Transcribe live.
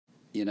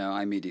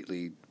I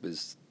immediately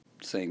was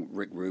saying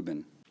Rick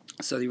Rubin.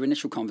 So the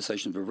initial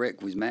conversation with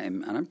Rick, we met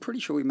him, and I'm pretty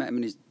sure we met him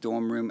in his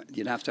dorm room.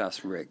 You'd have to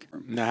ask Rick.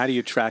 Now, how do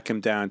you track him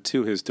down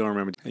to his dorm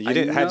room?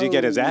 How'd you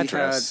get his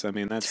address? I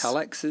mean, that's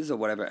telexes or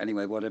whatever.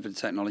 Anyway, whatever the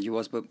technology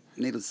was. But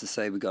needless to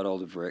say, we got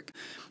hold of Rick,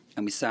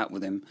 and we sat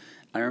with him.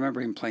 I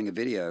remember him playing a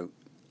video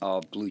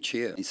of Blue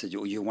Cheer. He said,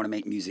 "You want to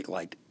make music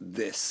like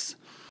this?"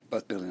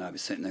 Both Billy and I were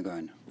sitting there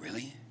going,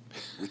 "Really?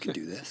 We could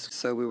do this?"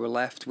 So we were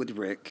left with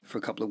Rick for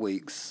a couple of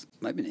weeks,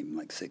 maybe even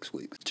like 6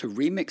 weeks, to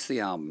remix the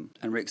album.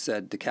 And Rick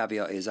said, the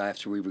caveat is I have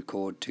to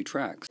re-record 2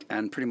 tracks.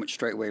 And pretty much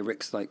straight away,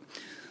 Rick's like,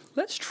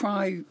 let's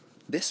try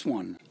this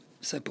one. I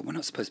said, but we're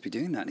not supposed to be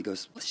doing that. And he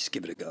goes, let's just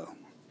give it a go.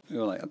 We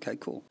were like, okay,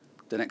 cool.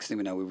 The next thing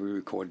we know, we were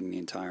re-recording the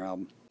entire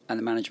album. And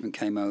the management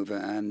came over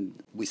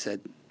and we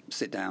said,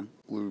 sit down.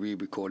 We were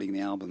re-recording the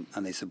album.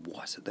 And they said,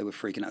 what? They were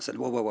freaking out. I said,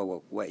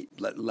 whoa, wait.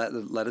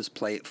 Let us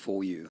play it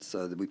for you.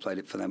 So we played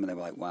it for them, and they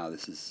were like, wow,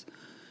 this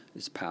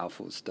is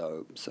powerful, it's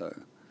dope. So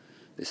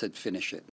they said, finish it.